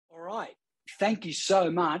thank you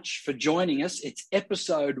so much for joining us. It's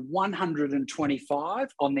episode 125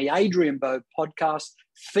 on the Adrian podcast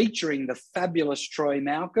featuring the fabulous Troy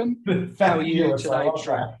Malcolm. How are you today,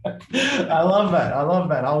 Troy? I love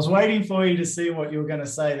that. I was waiting for you to see what you were going to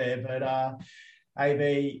say there, but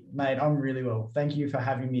AB, mate, I'm really well. Thank you for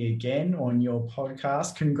having me again on your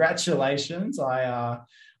podcast. Congratulations. I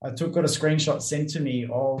got a screenshot sent to me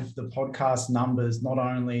of the podcast numbers, not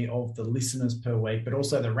only of the listeners per week, but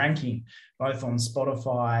also the ranking, both on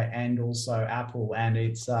Spotify and also Apple. And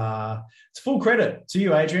it's full credit to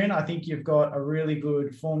you, Adrian. I think you've got a really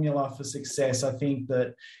good formula for success. I think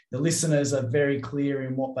that the listeners are very clear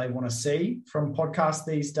in what they want to see from podcasts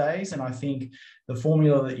these days. And I think the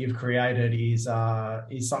formula that you've created is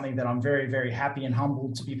something that I'm very, very happy and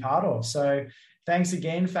humbled to be part of. So thanks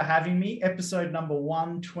again for having me. Episode number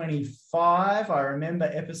 125. I remember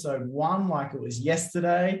episode 1 like it was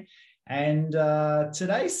yesterday. And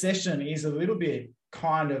today's session is a little bit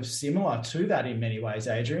kind of similar to that in many ways,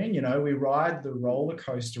 Adrian. You know, we ride the roller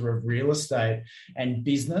coaster of real estate and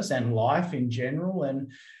business and life in general.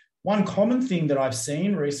 And one common thing that I've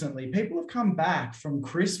seen recently, people have come back from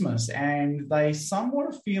Christmas and they somewhat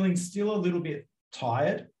are feeling still a little bit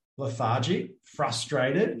tired, lethargic,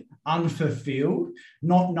 frustrated, unfulfilled,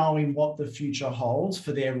 not knowing what the future holds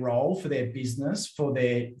for their role, for their business, for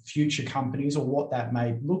their future companies, or what that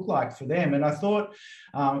may look like for them. And I thought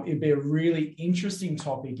it'd be a really interesting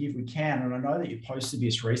topic if we can. And I know that you posted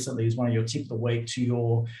this recently as one of your tip of the week to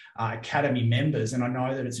your Academy members. And I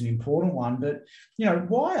know that it's an important one, but, you know,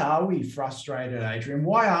 why are we frustrated, Adrian?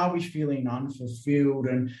 Why are we feeling unfulfilled?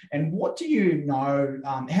 And what do you know?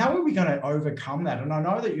 How are we going to overcome that? And I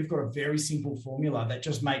know that you've got a very simple formula that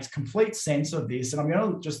just makes complete sense of this. And I'm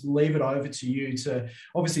going to just leave it over to you to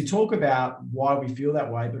obviously talk about why we feel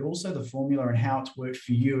that way, but also the formula and how it's worked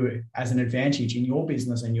for you as an advantage in your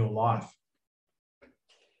business and your life.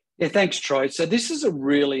 Yeah, thanks, Troy. So this is a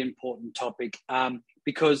really important topic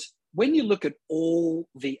because when you look at all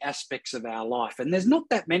the aspects of our life, and there's not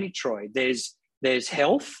that many, Troy, there's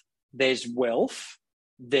health, there's wealth,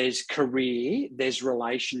 there's career, there's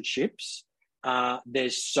relationships,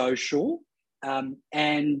 there's social,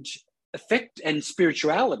 and effect and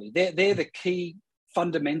spirituality. They're the key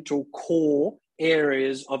fundamental core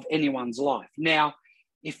areas of anyone's life. Now,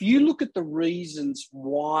 if you look at the reasons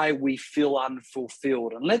why we feel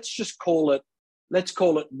unfulfilled, and let's call it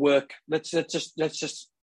work. Let's just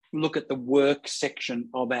look at the work section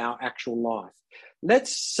of our actual life.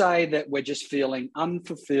 Let's say that we're just feeling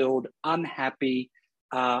unfulfilled, unhappy,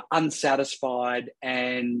 unsatisfied,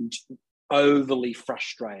 and overly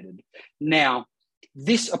frustrated. Now,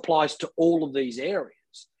 this applies to all of these areas.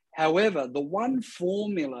 However, the one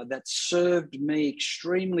formula that served me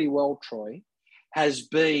extremely well, Troy, has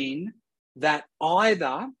been that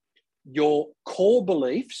either your core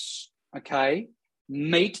beliefs, okay,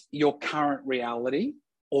 meet your current reality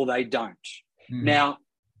or they don't. Now,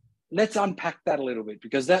 let's unpack that a little bit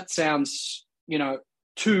because that sounds,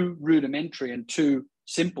 too rudimentary and too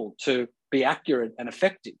simple to be accurate and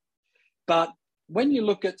effective. But when you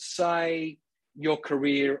look at, say, your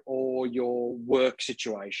career or your work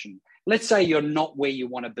situation, let's say you're not where you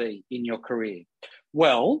want to be in your career.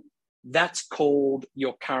 Well, that's called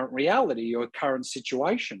your current reality, your current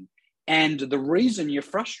situation. And the reason you're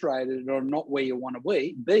frustrated or not where you want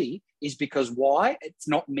to be is because why? It's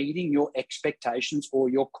not meeting your expectations or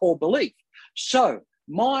your core belief. So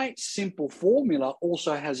my simple formula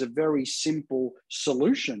also has a very simple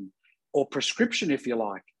solution or prescription, if you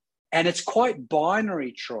like. And it's quite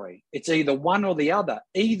binary, Troy. It's either one or the other.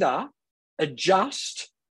 Either adjust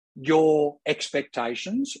your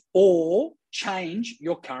expectations or change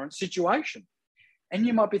your current situation. And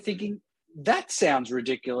you might be thinking, that sounds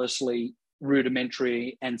ridiculously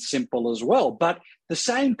rudimentary and simple as well. But the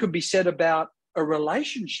same could be said about a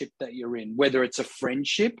relationship that you're in, whether it's a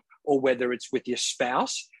friendship or whether it's with your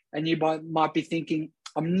spouse. And you might be thinking,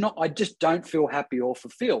 I just don't feel happy or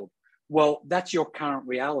fulfilled. Well, that's your current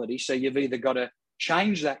reality. So you've either got to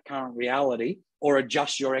change that current reality or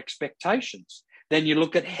adjust your expectations. Then you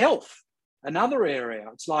look at health, another area.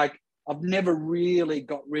 It's like, I've never really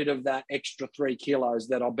got rid of that extra 3 kilos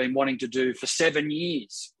that I've been wanting to do for 7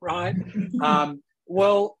 years, right?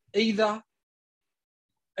 Well, either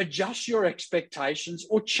adjust your expectations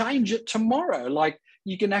or change it tomorrow. Like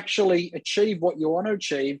you can actually achieve what you want to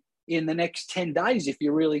achieve in the next 10 days if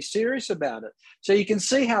you're really serious about it. So you can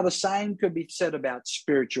see how the same could be said about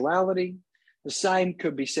spirituality. The same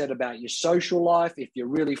could be said about your social life. If you're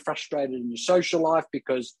really frustrated in your social life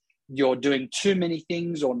because you're doing too many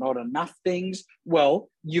things or not enough things, well,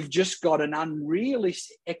 you've just got an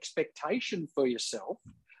unrealistic expectation for yourself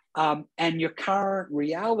and your current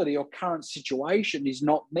reality or current situation is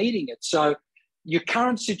not meeting it. So your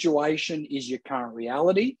current situation is your current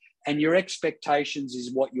reality, and your expectations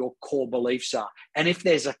is what your core beliefs are. And if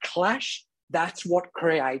there's a clash, that's what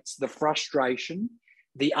creates the frustration,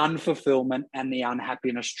 the unfulfillment, and the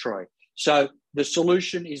unhappiness, Troy. So the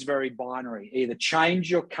solution is very binary. Either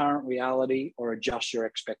change your current reality or adjust your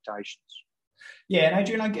expectations. Yeah, and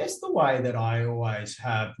Adrian, I guess the way that I always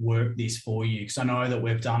have worked this for you, because I know that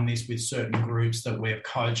we've done this with certain groups that we've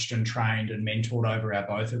coached and trained and mentored over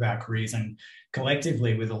both of our careers, and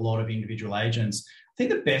collectively with a lot of individual agents. I think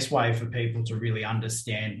the best way for people to really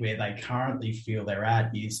understand where they currently feel they're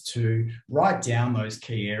at is to write down those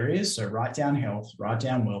key areas. So write down health, write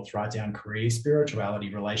down wealth, write down career,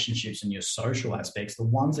 spirituality, relationships, and your social aspects, the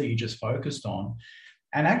ones that you just focused on,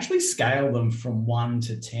 and actually scale them from 1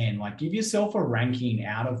 to 10. Like, give yourself a ranking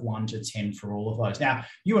out of 1 to 10 for all of those. Now,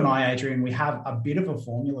 you and I, Adrian, we have a bit of a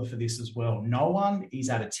formula for this as well. No one is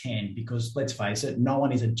at a 10 because, let's face it, no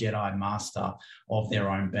one is a Jedi master of their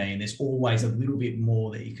own being. There's always a little bit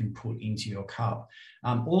more that you can put into your cup.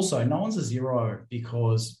 Also, no one's a 0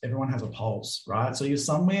 because everyone has a pulse, right? So you're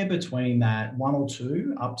somewhere between that 1 or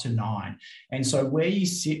 2 up to 9. And so where you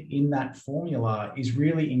sit in that formula is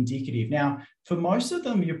really indicative. Now, for most of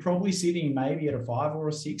them, you're probably sitting maybe at a 5 or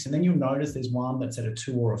a 6, and then you'll notice there's one that's at a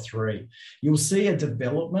 2 or a 3. You'll see a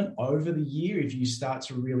development over the year if you start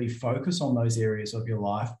to really focus on those areas of your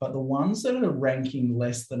life. But the ones that are ranking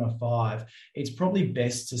less than a 5, it's probably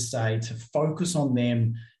best to say to focus on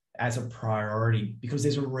them as a priority, because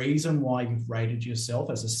there's a reason why you've rated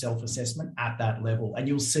yourself as a self-assessment at that level. And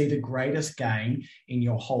you'll see the greatest gain in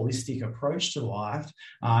your holistic approach to life,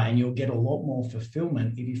 and you'll get a lot more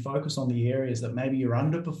fulfillment if you focus on the areas that maybe you're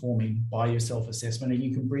underperforming by your self-assessment, and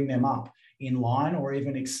you can bring them up in line or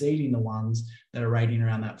even exceeding the ones that are rating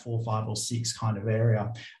around that 4, 5, or 6 kind of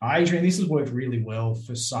area. Adrian, this has worked really well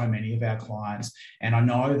for so many of our clients, and I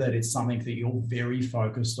know that it's something that you're very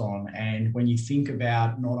focused on. And when you think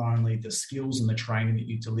about not only the skills and the training that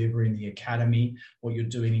you deliver in the academy, what you're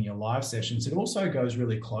doing in your live sessions, it also goes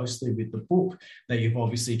really closely with the book that you've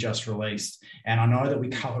obviously just released. And I know that we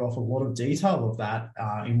covered off a lot of detail of that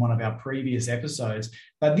in one of our previous episodes,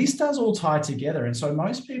 but this does all tie together. And so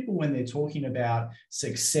most people, when they're talking about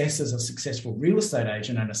success as a successful real estate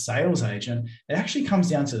agent and a sales agent, it actually comes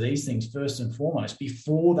down to these things first and foremost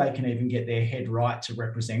before they can even get their head right to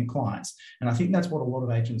represent clients. And I think that's what a lot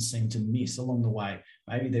of agents seem to miss along the way.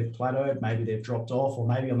 Maybe they've plateaued, maybe they've dropped off, or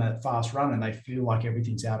maybe on that fast run and they feel like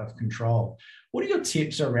everything's out of control. What are your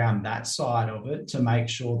tips around that side of it to make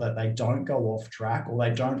sure that they don't go off track, or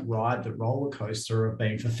they don't ride the roller coaster of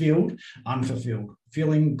being fulfilled, unfulfilled,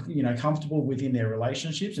 feeling, comfortable within their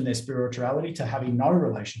relationships and their spirituality, to having no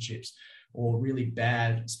relationships or really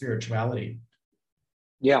bad spirituality?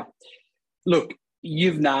 Yeah. Look,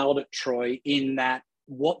 you've nailed it, Troy, in that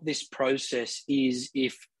what this process is,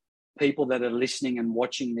 if people that are listening and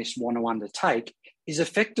watching this want to undertake, is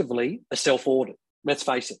effectively a self-audit. Let's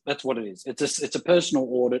face it, that's what it is. It's a personal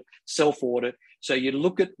audit, self-audit. So you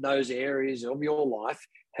look at those areas of your life: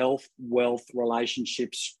 health, wealth,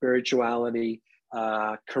 relationships, spirituality,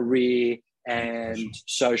 career, and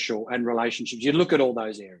social and relationships. You look at all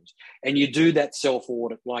those areas and you do that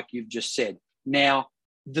self-audit like you've just said. Now,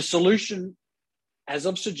 the solution, as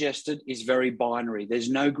I've suggested, is very binary. There's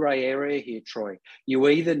no gray area here, Troy. You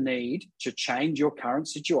either need to change your current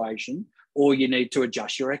situation or you need to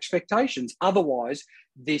adjust your expectations. Otherwise,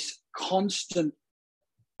 this constant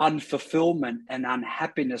unfulfillment and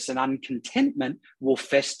unhappiness and uncontentment will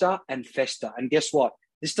fester and fester. And guess what?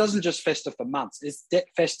 This doesn't just fester for months. It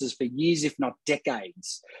festers for years, if not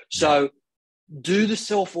decades. So do the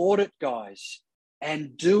self-audit, guys,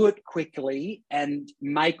 and do it quickly and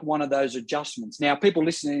make one of those adjustments. Now, people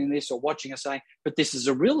listening to this or watching are saying, but this is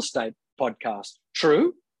a real estate podcast.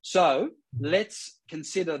 True. So let's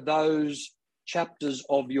consider those chapters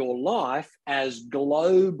of your life as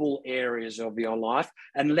global areas of your life,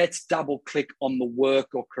 and let's double click on the work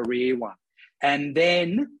or career one. And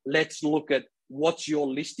then let's look at, what's your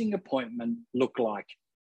listing appointment look like?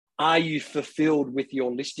 Are you fulfilled with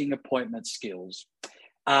your listing appointment skills?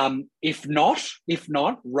 If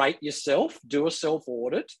not, rate yourself, do a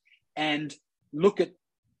self-audit, and look at,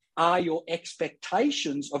 are your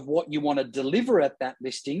expectations of what you want to deliver at that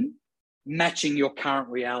listing matching your current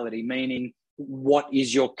reality? Meaning, what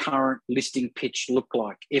is your current listing pitch look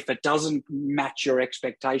like? If it doesn't match your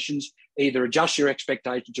expectations, either adjust your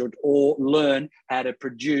expectations or learn how to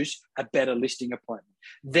produce a better listing appointment.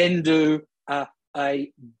 Then do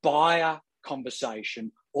a buyer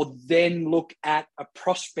conversation, or then look at a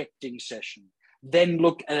prospecting session. then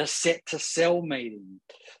look at a set to sell meeting,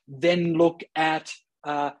 then look at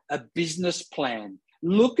a business plan.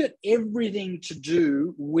 Look at everything to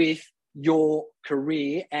do with your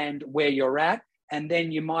career and where you're at. And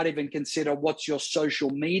then you might even consider what's your social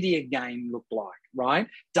media game look like, right?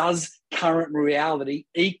 Does current reality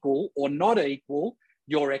equal or not equal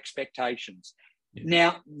your expectations? Yeah.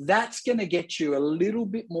 Now, that's going to get you a little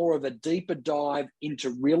bit more of a deeper dive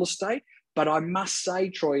into real estate. But I must say,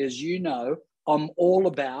 Troy, as you know, I'm all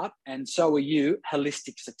about, and so are you,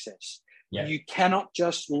 holistic success. Yeah. You cannot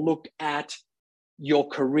just look at your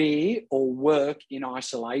career or work in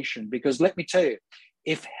isolation, because let me tell you,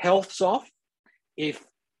 if health's off, if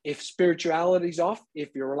spirituality's off,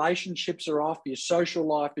 if your relationships are off, your social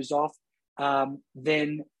life is off,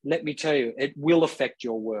 then let me tell you, it will affect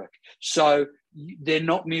your work. So they're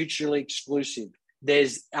not mutually exclusive.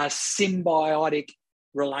 There's a symbiotic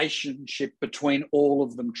relationship between all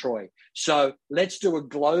of them, Troy. So let's do a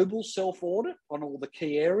global self-audit on all the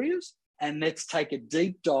key areas, and let's take a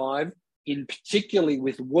deep dive in particularly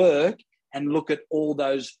with work and look at all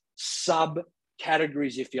those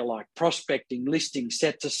subcategories, if you like: prospecting, listing,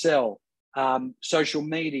 set to sell, social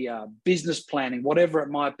media, business planning, whatever it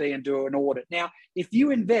might be, and do an audit. Now, if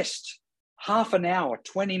you invest half an hour,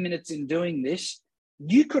 20 minutes in doing this,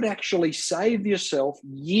 you could actually save yourself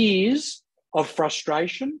years of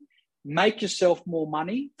frustration, make yourself more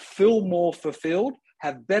money, feel more fulfilled,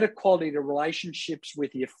 have better quality relationships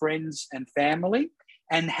with your friends and family,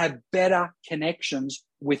 and have better connections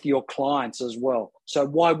with your clients as well. So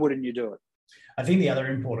why wouldn't you do it? I think the other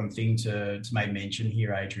important thing to make mention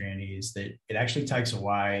here, Adrian, is that it actually takes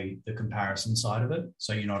away the comparison side of it.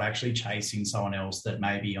 So you're not actually chasing someone else that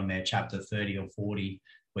may be on their chapter 30 or 40,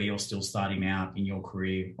 where you're still starting out in your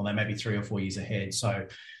career, or they may be 3 or 4 years ahead. So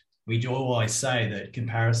we do always say that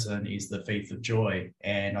comparison is the thief of joy.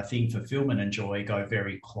 And I think fulfillment and joy go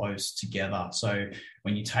very close together. So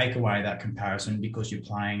when you take away that comparison because you're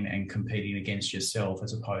playing and competing against yourself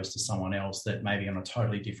as opposed to someone else that may be on a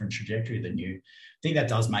totally different trajectory than you, I think that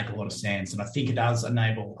does make a lot of sense. And I think it does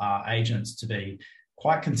enable our agents to be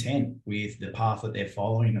quite content with the path that they're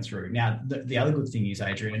following through. Now, the other good thing is,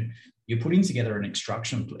 Adrian, you're putting together an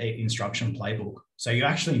instruction playbook. So you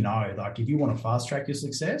actually know, like, if you want to fast track your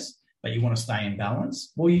success, but you want to stay in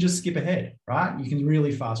balance, well, you just skip ahead, right? You can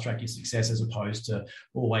really fast track your success as opposed to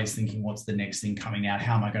always thinking, what's the next thing coming out?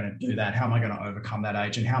 How am I going to do that? How am I going to overcome that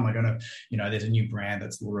agent? How am I going to, there's a new brand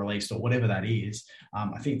that's released or whatever that is.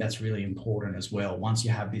 I think that's really important as well. Once you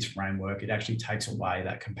have this framework, it actually takes away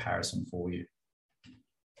that comparison for you.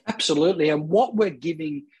 Absolutely. And what we're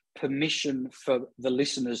giving permission for the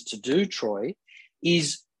listeners to do, Troy,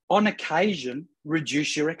 is on occasion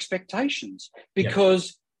reduce your expectations.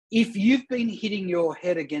 Because if you've been hitting your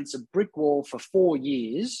head against a brick wall for 4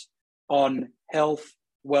 years on health,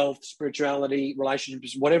 wealth, spirituality,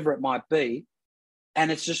 relationships, whatever it might be,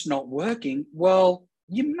 and it's just not working, well,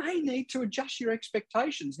 you may need to adjust your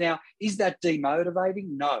expectations. Now, is that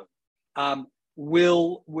demotivating? No.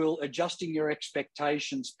 Will adjusting your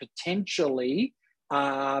expectations potentially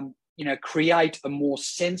create a more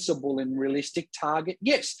sensible and realistic target?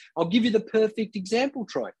 Yes. I'll give you the perfect example,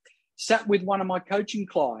 Troy. Sat with one of my coaching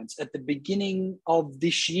clients at the beginning of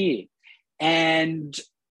this year, and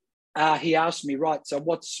he asked me, right, so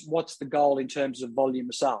what's the goal in terms of volume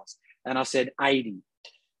of sales? And I said 80.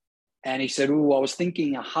 And he said, I was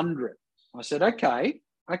thinking 100. I said, okay,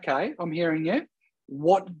 I'm hearing you.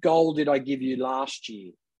 What goal did I give you last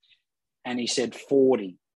year? And he said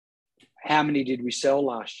 40. How many did we sell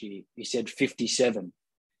last year? He said 57.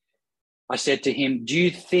 I said to him, do you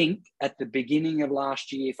think at the beginning of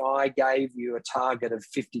last year, if I gave you a target of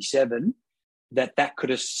 57, that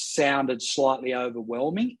could have sounded slightly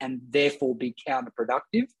overwhelming and therefore be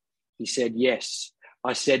counterproductive? He said, yes.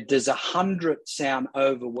 I said, does 100 sound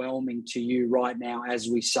overwhelming to you right now as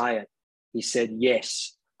we say it? He said,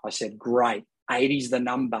 yes. I said, great. 80 is the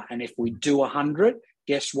number. And if we do 100,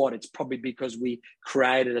 guess what? It's probably because we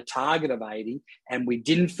created a target of 80 and we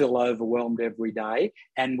didn't feel overwhelmed every day.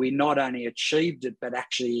 And we not only achieved it, but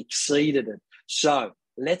actually exceeded it. So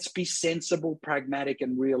let's be sensible, pragmatic,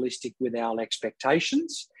 and realistic with our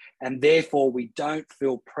expectations. And therefore, we don't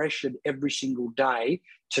feel pressured every single day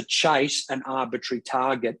to chase an arbitrary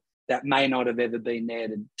target that may not have ever been there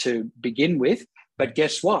to begin with. But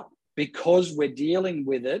guess what? Because we're dealing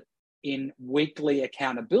with it in weekly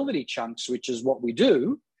accountability chunks, which is what we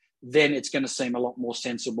do, then it's going to seem a lot more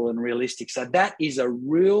sensible and realistic. So that is a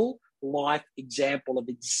real life example of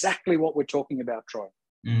exactly what we're talking about, Troy.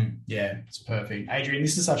 Yeah, it's perfect. Adrian,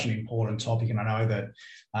 this is such an important topic, and I know that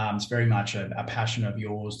it's very much a passion of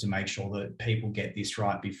yours to make sure that people get this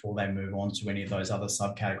right before they move on to any of those other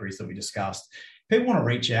subcategories that we discussed. If people want to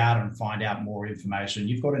reach out and find out more information,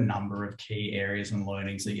 you've got a number of key areas and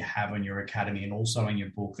learnings that you have in your academy and also in your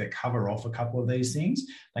book that cover off a couple of these things.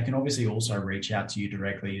 They can obviously also reach out to you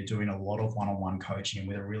directly. You're doing a lot of one-on-one coaching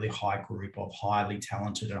with a really high group of highly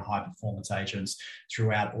talented and high performance agents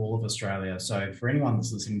throughout all of Australia. So for anyone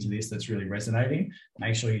that's listening to this that's really resonating,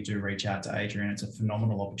 make sure you do reach out to Adrian. It's a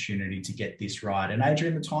phenomenal opportunity to get this right. And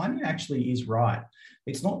Adrian, the timing actually is right.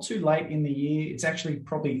 It's not too late in the year. It's actually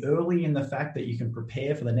probably early in the fact that you can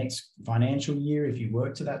prepare for the next financial year if you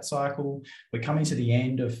work to that cycle. We're coming to the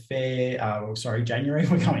end of January.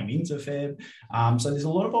 We're coming into Feb. So there's a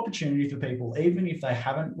lot of opportunity for people, even if they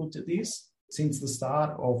haven't looked at this since the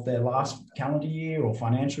start of their last calendar year or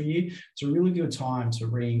financial year. It's a really good time to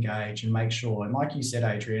re-engage and make sure. And like you said,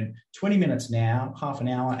 Adrian, 20 minutes now, half an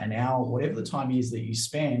hour, whatever the time is that you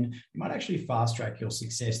spend, you might actually fast track your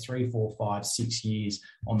success 3, 4, 5, 6 years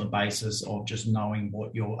on the basis of just knowing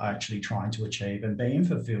what you're actually trying to achieve and being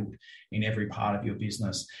fulfilled in every part of your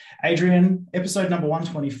business. Adrian, episode number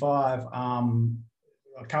 125.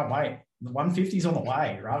 I can't wait. The 150 is on the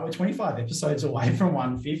way, right? We're 25 episodes away from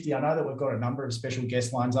 150. I know that we've got a number of special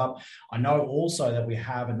guest lines up. I know also that we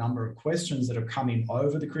have a number of questions that have come in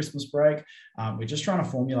over the Christmas break. We're just trying to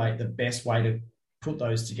formulate the best way to put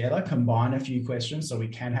those together, combine a few questions so we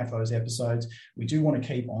can have those episodes. We do want to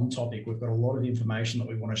keep on topic. We've got a lot of information that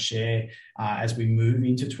we want to share as we move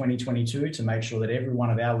into 2022 to make sure that every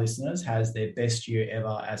one of our listeners has their best year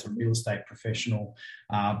ever as a real estate professional,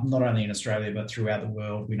 not only in Australia, but throughout the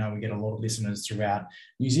world. We know we get a lot of listeners throughout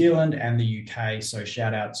New Zealand and the UK. So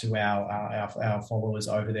shout out to our followers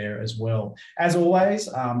over there as well. As always,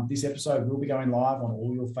 this episode will be going live on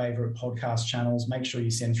all your favorite podcast channels. Make sure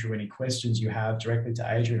you send through any questions you have directly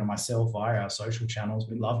to Adrian or myself via our social channels.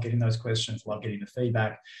 We love getting those questions, love getting the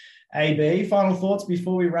feedback. AB, final thoughts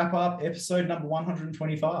before we wrap up episode number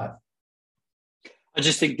 125? I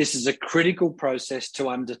just think this is a critical process to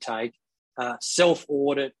undertake.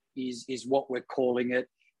 Self-audit is what we're calling it.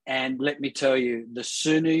 And let me tell you, the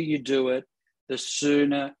sooner you do it, the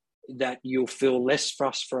sooner that you'll feel less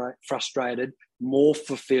frustrated, more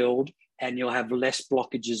fulfilled, and you'll have less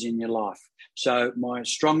blockages in your life. So my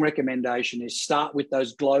strong recommendation is start with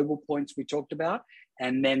those global points we talked about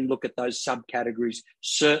and then look at those subcategories,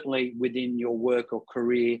 certainly within your work or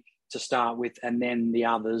career to start with, and then the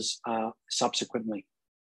others subsequently.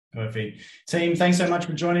 Perfect. Team, thanks so much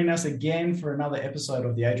for joining us again for another episode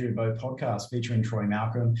of the Adrian Bo podcast featuring Troy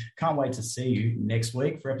Malcolm. Can't wait to see you next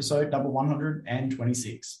week for episode number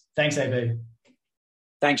 126. Thanks, AB.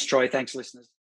 Thanks, Troy. Thanks, listeners.